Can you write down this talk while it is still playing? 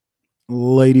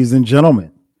Ladies and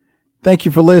gentlemen, thank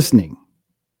you for listening.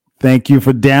 Thank you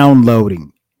for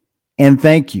downloading. And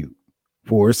thank you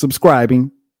for subscribing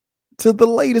to the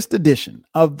latest edition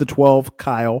of the 12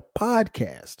 Kyle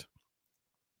podcast.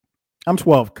 I'm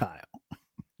 12 Kyle.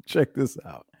 Check this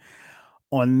out.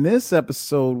 On this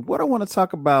episode, what I want to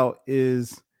talk about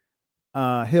is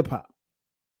hip hop.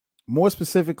 More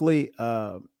specifically,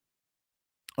 a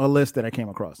list that I came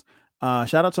across.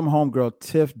 Shout out to my homegirl,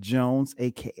 Tiff Jones,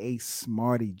 aka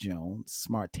Smarty Jones,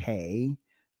 Smarte,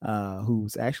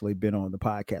 who's actually been on the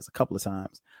podcast a couple of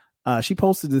times. She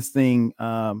posted this thing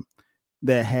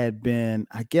that had been,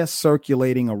 I guess,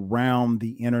 circulating around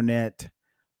the internet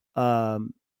a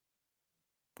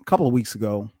couple of weeks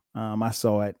ago. I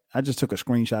saw it. I just took a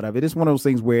screenshot of it. It's one of those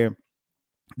things where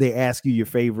they ask you your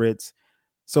favorites,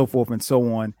 so forth and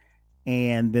so on.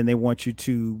 And then they want you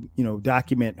to,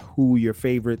 document who your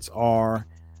favorites are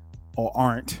or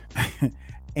aren't.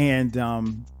 And,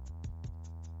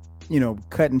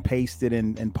 cut and paste it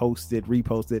and post it,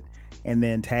 repost it, and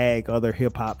then tag other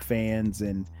hip hop fans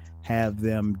and have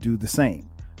them do the same.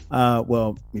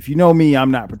 Well, if you know me,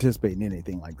 I'm not participating in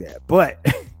anything like that. But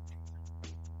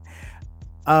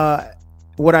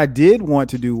what I did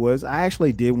want to do was I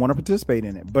actually did want to participate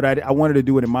in it, but I wanted to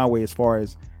do it in my way as far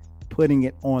as putting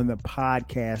it on the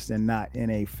podcast and not in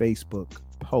a Facebook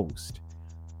post.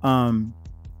 And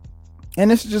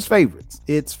this is just favorites.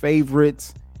 It's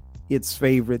favorites. It's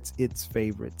favorites. It's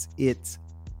favorites. It's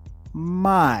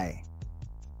my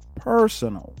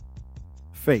personal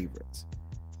favorites.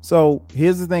 So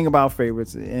here's the thing about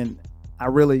favorites, and I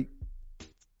really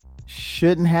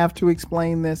shouldn't have to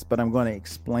explain this, but I'm going to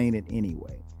explain it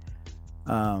anyway.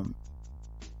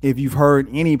 If you've heard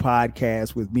any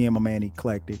podcast with me and my man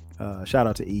Eclectic, shout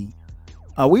out to E,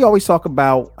 we always talk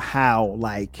about how,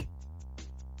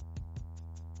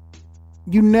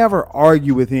 you never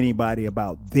argue with anybody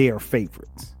about their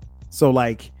favorites. So,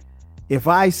 if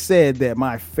I said that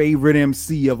my favorite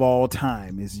MC of all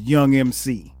time is Young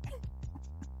MC,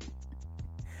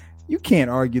 you can't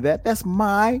argue that. That's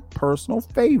my personal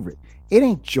favorite. It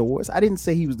ain't yours. I didn't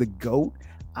say he was the GOAT.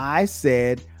 I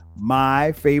said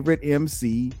my favorite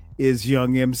MC is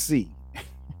Young MC.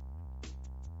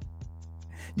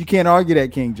 You can't argue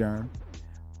that, King Germ.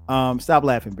 Stop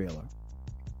laughing, Baylor.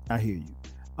 I hear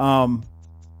you.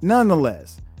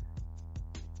 Nonetheless,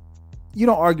 you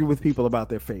don't argue with people about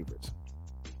their favorites.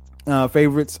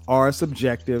 Favorites are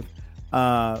subjective.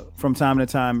 From time to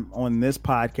time on this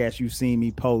podcast, you've seen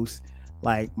me post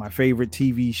my favorite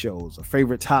TV shows or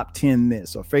favorite top 10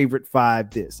 this or favorite 5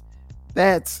 this.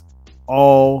 That's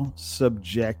all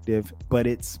subjective, but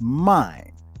it's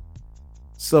mine.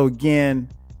 So again,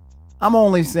 I'm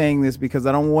only saying this because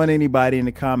I don't want anybody in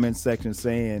the comment section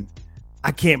saying,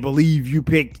 I can't believe you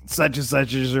picked such and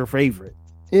such as your favorite.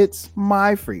 It's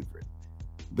my favorite.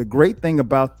 The great thing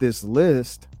about this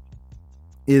list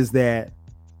is that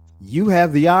you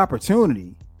have the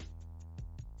opportunity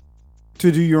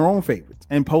to do your own favorites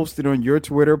and post it on your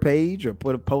Twitter page or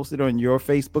post it on your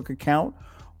Facebook account,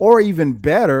 or even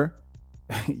better,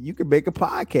 you could make a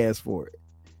podcast for it.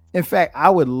 In fact, I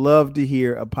would love to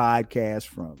hear a podcast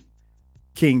from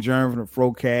King Germ from the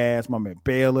Frocast, my man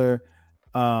Baylor,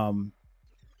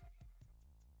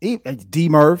 D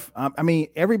Murph. I mean,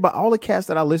 everybody, all the cats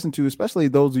that I listen to, especially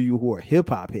those of you who are hip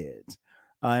hop heads.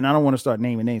 And I don't want to start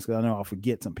naming names because I know I'll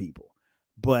forget some people.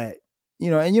 But,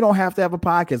 and you don't have to have a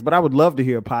podcast, but I would love to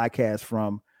hear a podcast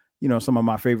from, some of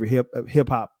my favorite hip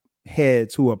hop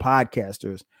heads who are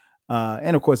podcasters.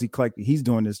 And of course, he's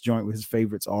doing this joint with his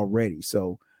favorites already.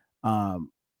 So,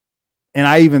 and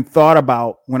I even thought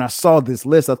about, when I saw this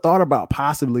list, I thought about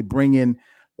possibly bringing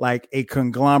a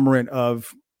conglomerate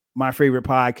of my favorite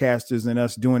podcasters and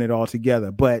us doing it all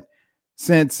together. But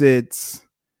since it's,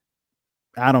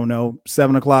 I don't know,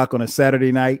 7:00 on a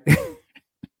Saturday night,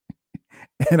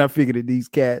 and I figured that these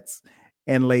cats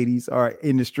and ladies are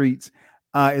in the streets,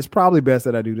 it's probably best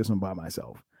that I do this one by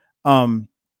myself.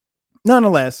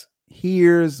 Nonetheless,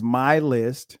 here's my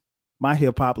list, my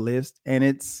hip hop list, and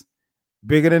it's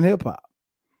bigger than hip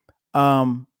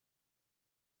hop.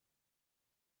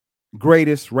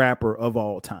 Greatest rapper of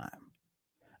all time.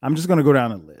 I'm just going to go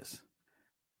down the list.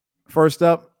 First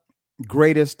up,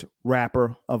 greatest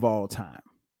rapper of all time.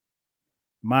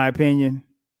 My opinion,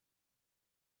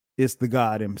 it's the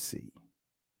God MC.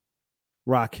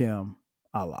 Rakim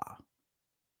Allah.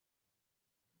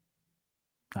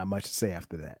 Not much to say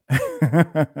after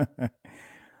that.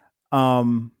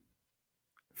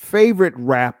 Favorite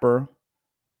rapper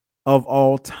of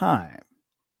all time.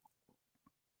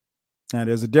 Now,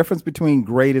 there's a difference between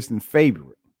greatest and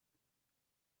favorite.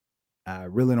 I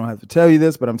really don't have to tell you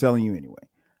this, but I'm telling you anyway.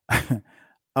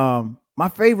 My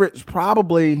favorite is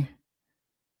probably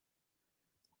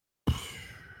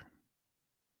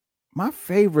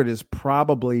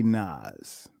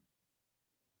Nas.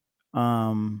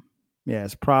 Yeah,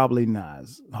 it's probably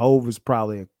Nas. Hove is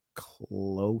probably a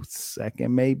close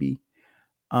second, maybe.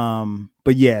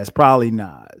 But yeah, it's probably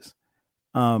Nas.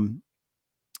 And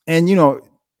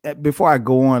before I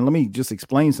go on, let me just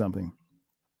explain something.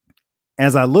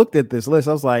 As I looked at this list,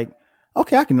 I was like,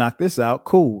 okay, I can knock this out.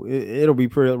 Cool. It'll be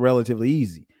relatively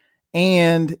easy.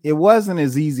 And it wasn't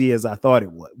as easy as I thought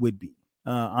it would be,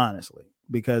 honestly,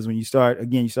 because when you start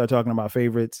talking about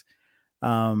favorites,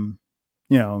 sometimes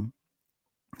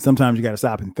you got to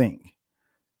stop and think.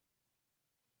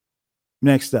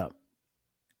 Next up,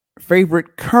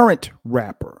 favorite current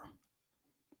rapper.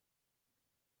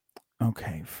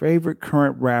 Okay, favorite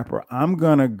current rapper. I'm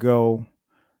gonna go.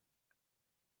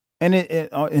 And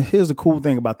here's the cool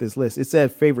thing about this list. It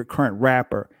said favorite current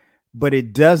rapper, but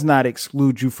it does not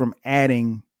exclude you from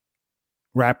adding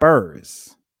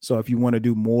rappers. So if you want to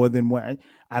do more than one,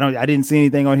 I didn't see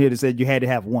anything on here that said you had to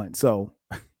have one. So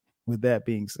with that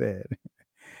being said,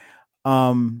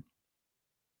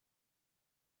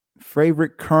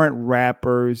 favorite current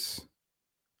rappers.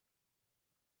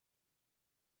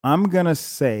 I'm going to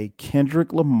say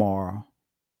Kendrick Lamar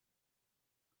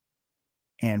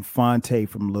and Phonte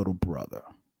from Little Brother.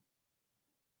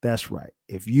 That's right.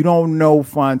 If you don't know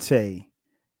Phonte,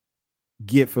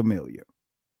 get familiar.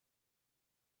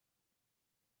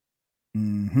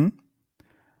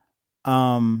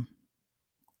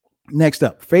 Next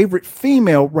up, favorite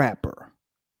female rapper.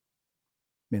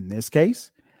 In this case,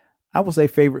 I will say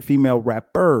favorite female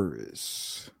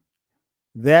rappers.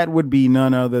 That would be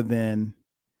none other than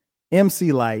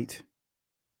MC Lyte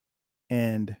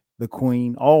and the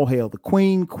Queen. All hail the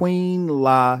Queen, Queen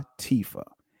Latifah.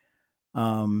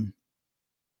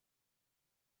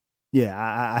 Yeah,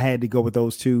 I had to go with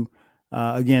those two.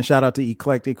 Again, shout out to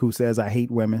Eclectic, who says I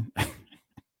hate women,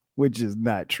 which is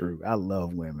not true. I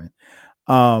love women.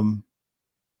 I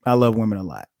love women a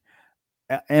lot.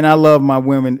 And I love my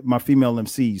female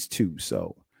MCs too.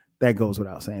 So that goes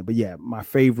without saying. But yeah, my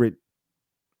favorite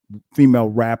female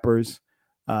rappers,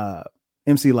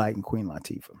 MC Lyte and Queen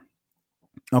Latifah.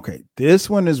 Okay, this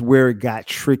one is where it got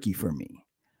tricky for me.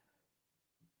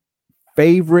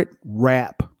 Favorite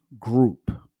rap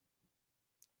group.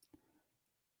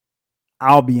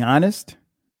 I'll be honest,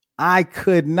 I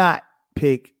could not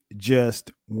pick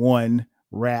just one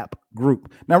rap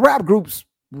group. Now, rap groups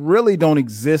really don't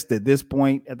exist at this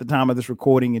point at the time of this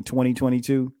recording in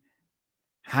 2022.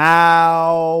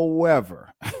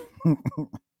 However,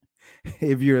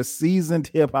 if you're a seasoned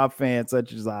hip hop fan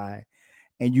such as I,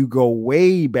 and you go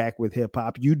way back with hip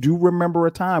hop, you do remember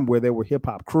a time where there were hip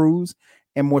hop crews,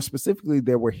 and more specifically,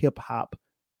 there were hip hop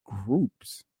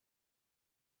groups.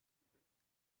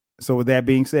 So with that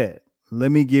being said,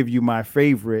 let me give you my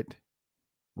favorite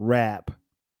rap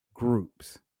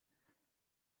groups.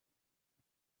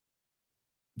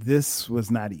 This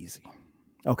was not easy.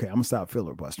 Okay, I'm gonna stop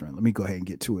filibustering. Let me go ahead and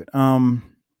get to it. And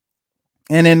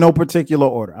in no particular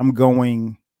order, I'm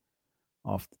going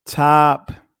off the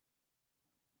top.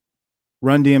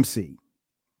 Run DMC,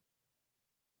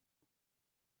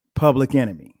 Public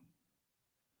Enemy,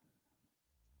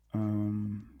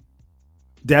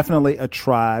 definitely A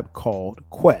Tribe Called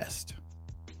Quest,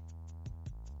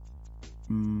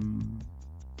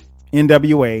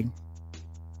 NWA,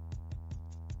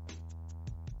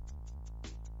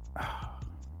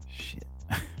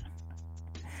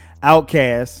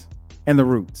 Outkast, and The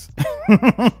Roots.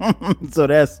 So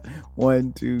that's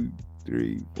 1, 2,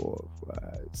 3, 4, 5,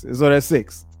 6. So that's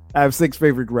 6. I have 6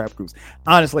 favorite rap groups.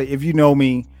 Honestly, if you know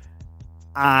me,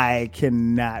 I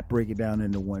cannot break it down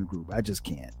into one group. I just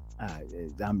can't.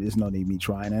 There's no need me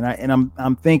trying. And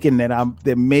I'm thinking that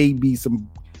there may be some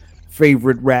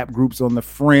favorite rap groups on the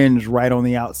fringe, right on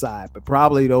the outside, but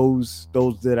probably those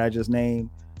that I just named.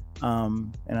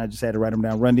 And I just had to write them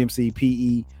down: Run DMC,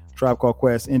 PE, Tribe Called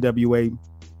Quest, NWA,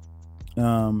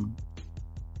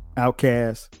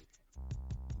 Outkast,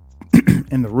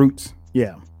 and The Roots.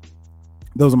 Yeah,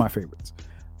 those are my favorites.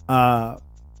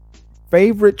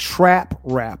 Favorite trap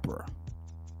rapper.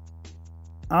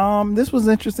 This was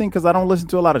interesting because I don't listen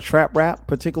to a lot of trap rap,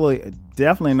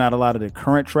 definitely not a lot of the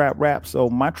current trap rap. So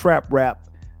my trap rap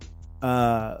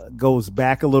goes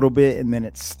back a little bit and then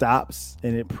it stops,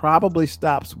 and it probably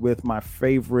stops with my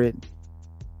favorite,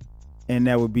 and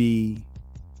that would be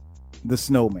The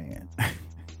Snowman.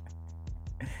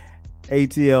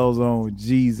 ATL's own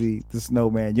Jeezy, The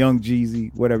Snowman, Young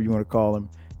Jeezy, whatever you want to call him.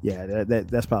 Yeah,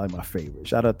 that's probably my favorite.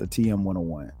 Shout out to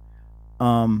TM101.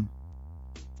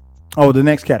 Oh, the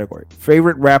next category,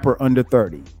 favorite rapper under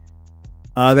 30.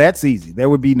 That's easy. There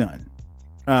would be none.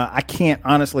 I can't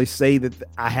honestly say that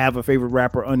I have a favorite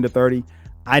rapper under 30.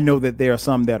 I know that there are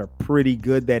some that are pretty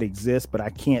good that exist, but I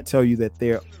can't tell you that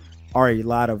there are a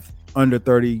lot of under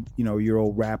 30, year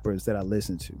old rappers that I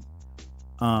listen to.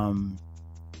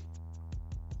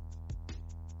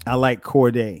 I like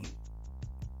Corday.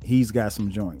 He's got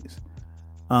some joints.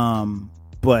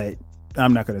 But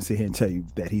I'm not going to sit here and tell you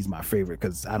that he's my favorite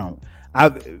because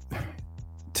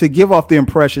to give off the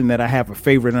impression that I have a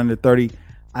favorite under 30,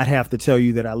 I'd have to tell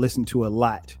you that I listen to a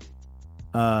lot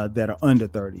that are under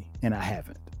 30 and I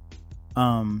haven't.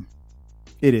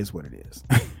 It is what it is.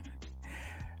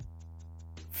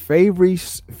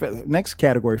 Next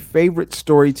category, favorite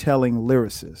storytelling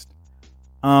lyricist.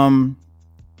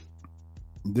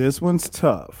 This one's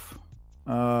tough.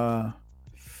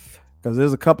 Because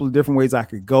there's a couple of different ways I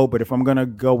could go, but if I'm gonna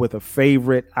go with a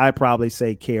favorite, I'd probably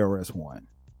say KRS-One.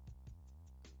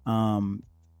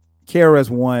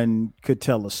 KRS-One could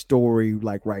tell a story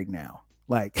like right now.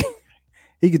 Like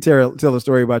he could tell a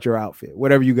story about your outfit,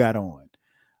 whatever you got on.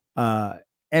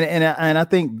 And I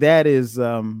think that is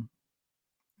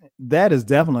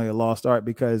definitely a lost art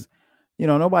because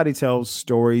nobody tells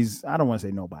stories. I don't want to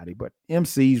say nobody, but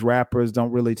MCs, rappers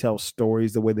don't really tell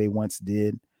stories the way they once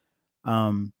did.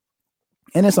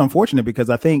 And it's unfortunate because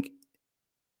I think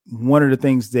one of the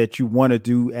things that you want to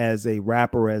do as a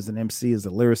rapper, as an MC, as a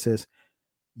lyricist,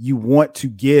 you want to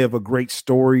give a great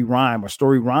story rhyme or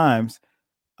story rhymes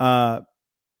that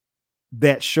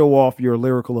show off your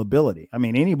lyrical ability. I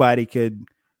mean, anybody could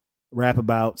rap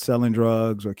about selling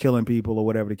drugs or killing people or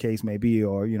whatever the case may be,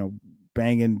 or,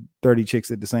 banging 30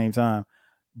 chicks at the same time.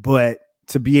 But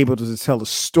to be able to tell a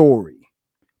story,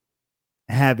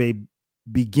 have a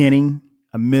beginning,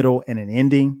 a middle, and an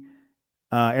ending,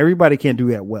 everybody can't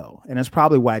do that well. And that's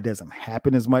probably why it doesn't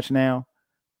happen as much now.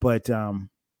 But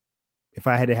if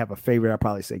I had to have a favorite, I'd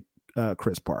probably say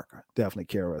Chris Parker. Definitely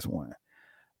KRS-One.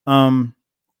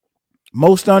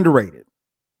 Most underrated.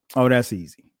 Oh, that's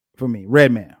easy for me.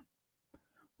 Redman.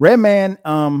 Redman,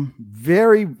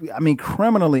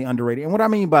 criminally underrated. And what I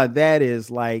mean by that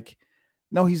is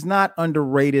no, he's not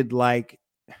underrated like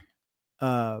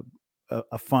a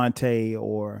Fonte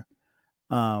or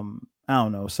I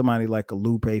don't know, somebody like a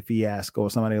Lupe Fiasco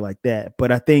or somebody like that.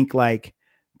 But I think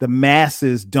the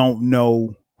masses don't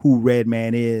know who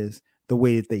Redman is the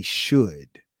way that they should,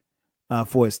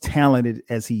 for as talented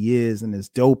as he is and as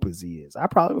dope as he is.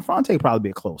 Fonte probably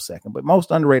be a close second, but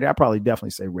most underrated, I probably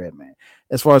definitely say Redman.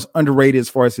 As far as underrated, as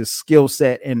far as his skill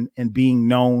set and being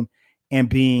known and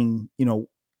being,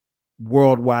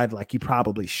 worldwide like he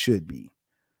probably should be.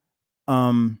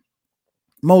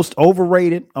 Most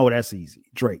overrated, oh, that's easy.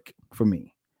 Drake for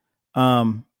me.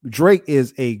 Drake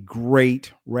is a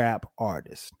great rap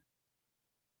artist.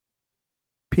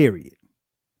 Period.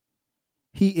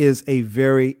 He is a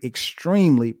very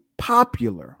extremely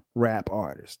popular rap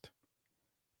artist.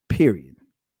 Period.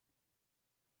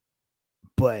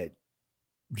 But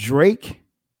Drake,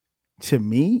 to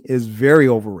me, is very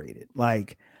overrated.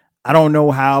 I don't know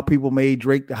how people made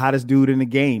Drake the hottest dude in the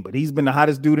game, but he's been the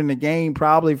hottest dude in the game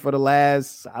probably for the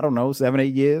last,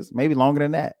 7-8 years, maybe longer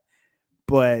than that.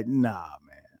 But nah,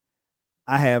 man,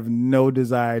 I have no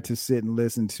desire to sit and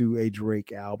listen to a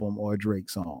Drake album or a Drake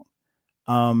song.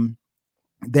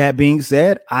 That being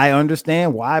said, I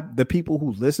understand why the people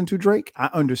who listen to Drake, I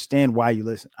understand why you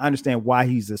listen. I understand why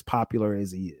he's as popular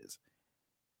as he is.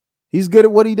 He's good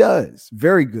at what he does.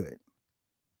 Very good.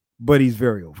 But he's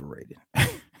very overrated.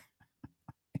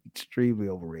 Extremely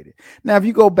overrated. Now, if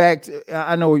you go back to,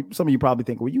 I know some of you probably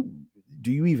think, well,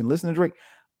 do you even listen to Drake?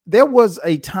 There was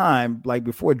a time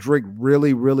before Drake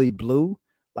really, really blew,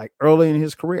 early in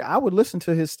his career, I would listen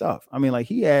to his stuff. I mean,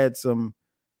 he had some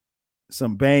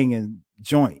banging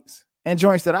joints and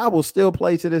joints that I will still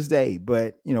play to this day.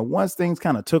 But, once things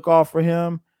kind of took off for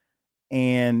him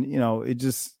and, it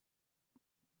just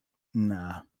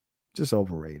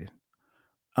overrated.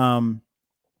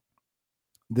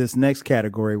 This next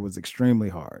category was extremely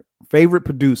hard. Favorite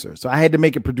producer. So I had to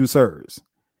make it producers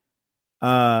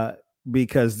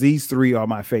because these three are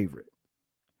my favorite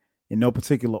in no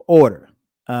particular order.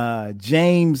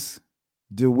 James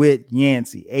DeWitt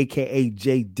Yancey, a.k.a.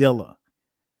 Jay Dilla,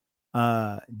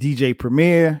 DJ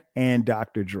Premier, and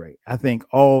Dr. Dre. I think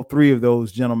all three of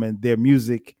those gentlemen, their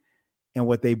music and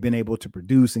what they've been able to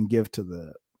produce and give to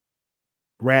their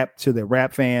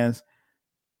rap fans,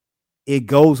 it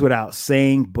goes without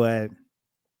saying, but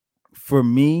for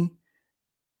me,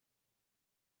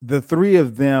 the three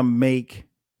of them make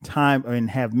time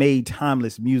and have made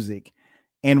timeless music.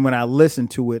 And when I listen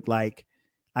to it,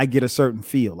 I get a certain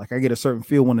feel. Like I get a certain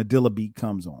feel when a Dilla beat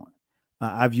comes on.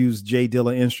 I've used Jay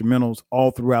Dilla instrumentals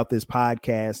all throughout this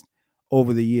podcast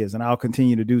over the years, and I'll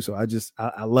continue to do so.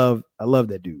 I love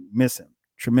that dude. Miss him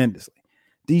tremendously.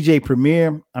 DJ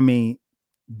Premier, I mean,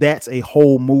 that's a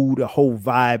whole mood, a whole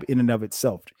vibe in and of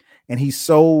itself. And he's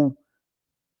so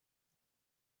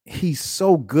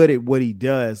good at what he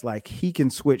does. Like he can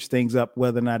switch things up,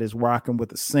 whether or not it's rocking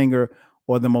with a singer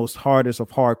or the most hardest of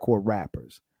hardcore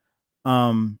rappers.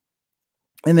 And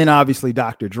then obviously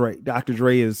Dr. Dre. Dr.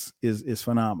 Dre is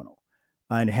phenomenal,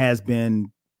 and it has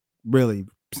been really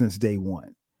since day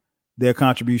one. Their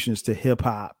contributions to hip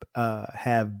hop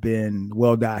have been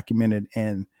well documented,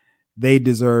 and they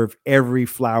deserve every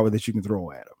flower that you can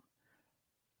throw at them.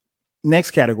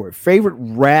 Next category: favorite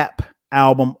rap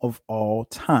album of all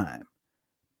time.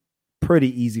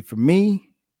 Pretty easy for me.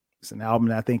 It's an album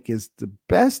that I think is the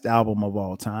best album of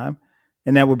all time,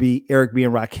 and that would be Eric B.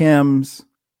 and Rakim's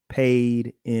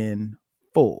Paid in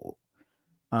Full.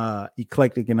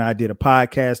 Eclectic and I did a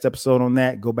podcast episode on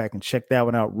that. Go back and check that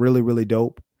one out. Really, really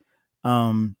dope.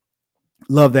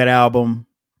 Love that album.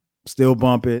 Still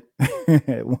bump it.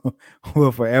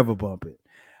 Will forever bump it.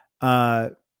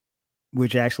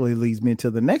 Which actually leads me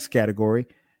into the next category: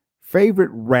 favorite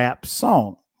rap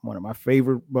song. One of my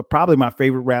favorite, but probably my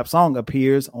favorite rap song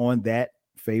appears on that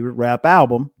favorite rap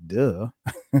album. Duh.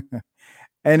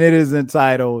 And it is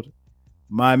entitled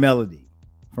My Melody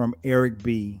from Eric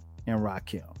B. and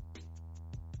Rakim.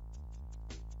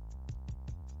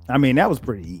 I mean, that was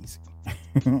pretty easy.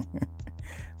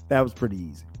 That was pretty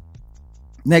easy.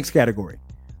 Next category: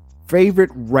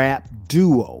 favorite rap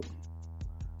duo.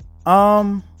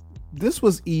 This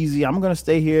was easy. I'm gonna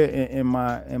stay here in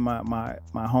my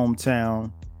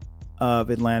hometown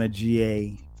of Atlanta,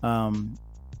 GA.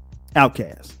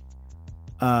 Outkast.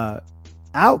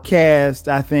 Outkast,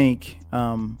 I think,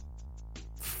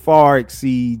 far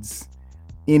exceeds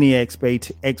any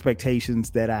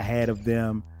expectations that I had of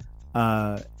them.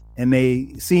 And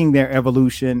they seeing their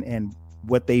evolution and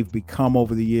what they've become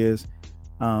over the years.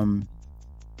 I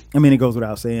mean, it goes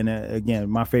without saying that, again,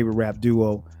 my favorite rap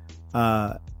duo.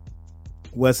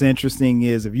 What's interesting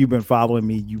is, if you've been following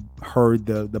me, you heard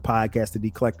the podcast that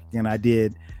Eclectic and I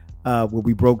did, where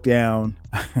we broke down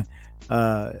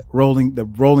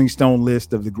Rolling Stone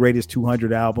list of the greatest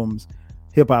 200 albums,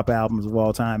 hip hop albums of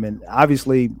all time. And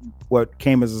obviously what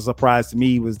came as a surprise to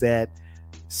me was that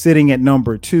sitting at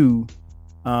number 2,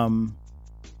 was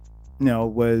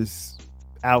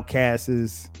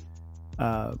Outkast's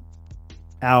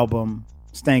album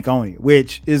Stank On It,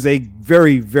 which is a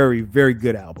very, very, very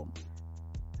good album.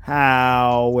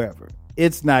 However,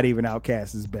 it's not even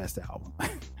Outkast's best album.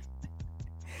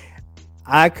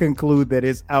 I conclude that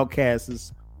it's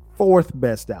Outkast's 4th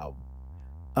best album.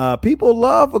 People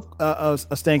love a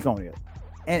Stank On It,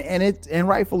 and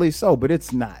rightfully so, but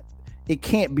it's not. It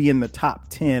can't be in the top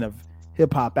 10 of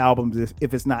hip hop albums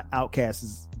if it's not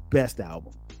Outkast's best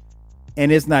album,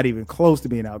 and it's not even close to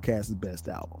being Outkast's best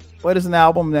album. But it's an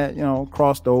album that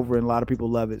crossed over, and a lot of people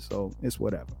love it, so it's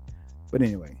whatever. But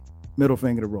anyway, middle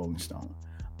finger to Rolling Stone.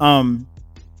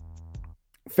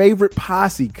 Favorite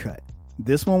posse cut.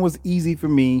 This one was easy for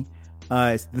me.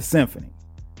 It's The Symphony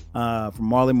from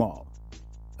Marley Marl.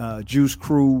 Juice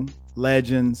Crew,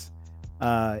 Legends.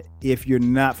 If you're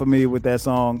not familiar with that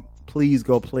song, please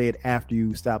go play it after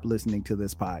you stop listening to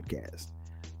this podcast.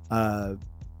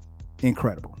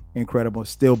 Incredible.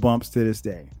 Still bumps to this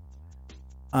day.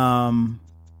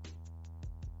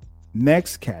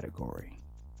 Next category: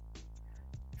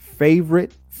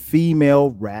 favorite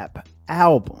female rap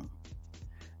album.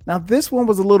 Now, this one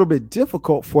was a little bit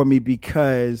difficult for me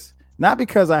not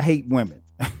because I hate women.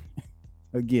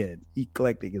 Again,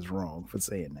 Eclectic is wrong for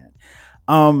saying that.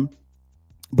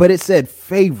 But it said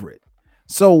favorite.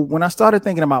 So when I started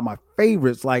thinking about my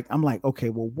favorites, I'm like, okay,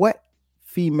 well, what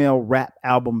female rap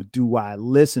album do I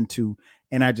listen to?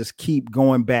 And I just keep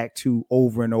going back to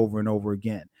over and over and over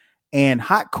again. And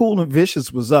Hot, Cool, and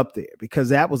Vicious was up there because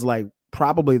that was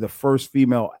probably the first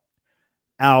female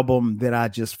album that I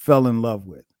just fell in love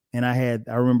with. And I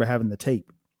remember having the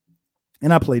tape,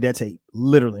 and I played that tape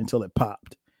literally until it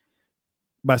popped,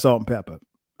 by Salt-N-Pepa.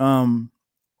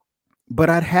 But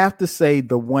I'd have to say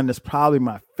the one that's probably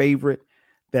my favorite,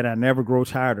 that I never grow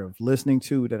tired of listening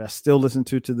to, that I still listen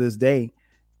to this day,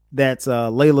 that's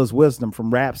Layla's Wisdom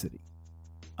from Rhapsody.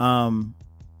 I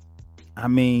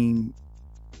mean,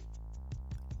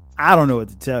 I don't know what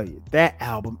to tell you. That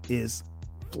album is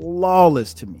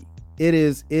flawless to me. It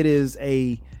is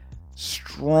a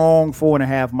strong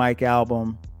 4.5 mic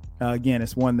album. Again,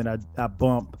 it's one that I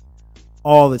bump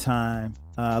all the time.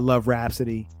 I love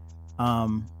Rhapsody.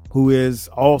 who is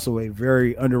also a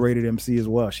very underrated MC as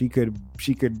well. She could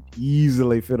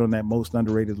easily fit on that most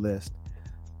underrated list.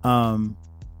 And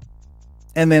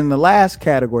then the last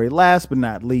category, last but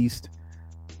not least,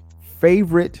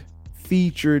 favorite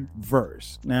featured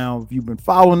verse. Now, if you've been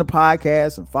following the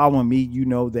podcast and following me, you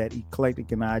know that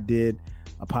Eclectic and I did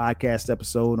a podcast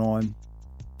episode on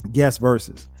guest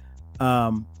verses.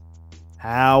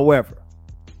 However,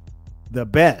 the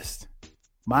best,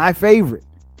 my favorite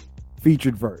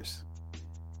featured verse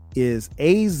is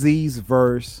AZ's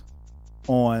verse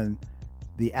on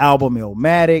the album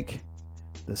Illmatic.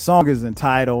 The song is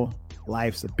entitled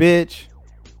Life's a Bitch,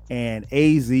 and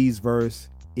AZ's verse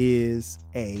is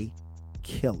a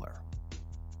killer.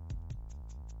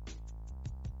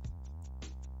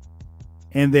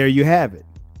 And there you have it.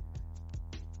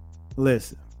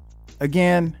 Listen,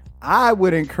 again, I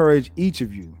would encourage each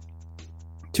of you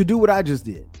to do what I just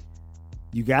did.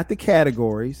 You got the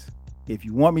categories. If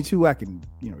you want me to, I can,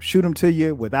 shoot them to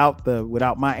you without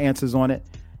my answers on it.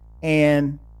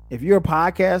 And if you're a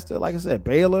podcaster, like I said,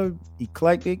 Baylor,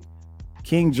 Eclectic,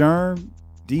 King Germ,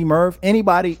 D Murph,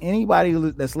 anybody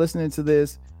that's listening to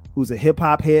this who's a hip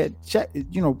hop head, check,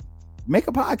 make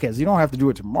a podcast. You don't have to do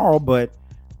it tomorrow, but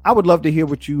I would love to hear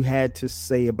what you had to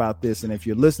say about this. And if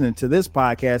you're listening to this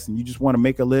podcast and you just want to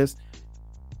make a list,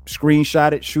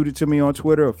 screenshot it, shoot it to me on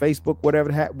Twitter or Facebook,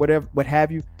 what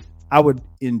have you. I would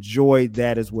enjoy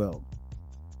that as well.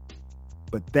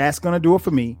 But that's going to do it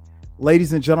for me.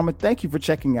 Ladies and gentlemen, thank you for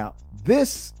checking out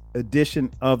this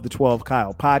edition of the 12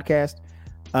 Kyle podcast.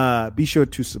 Be sure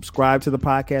to subscribe to the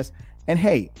podcast. And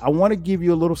hey, I want to give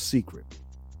you a little secret.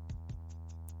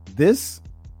 This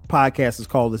podcast is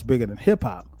called It's Bigger Than Hip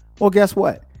Hop. Well, guess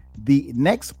what? The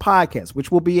next podcast,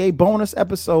 which will be a bonus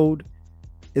episode,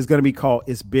 is going to be called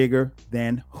It's Bigger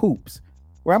Than Hoops,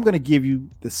 where I'm going to give you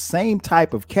the same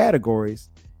type of categories,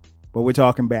 but we're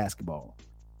talking basketball.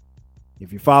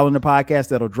 If you're following the podcast,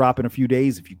 that'll drop in a few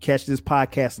days. If you catch this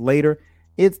podcast later,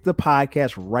 it's the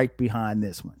podcast right behind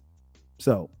this one.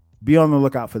 So be on the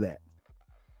lookout for that.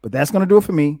 But that's going to do it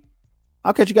for me.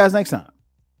 I'll catch you guys next time.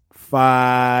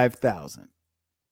 5,000.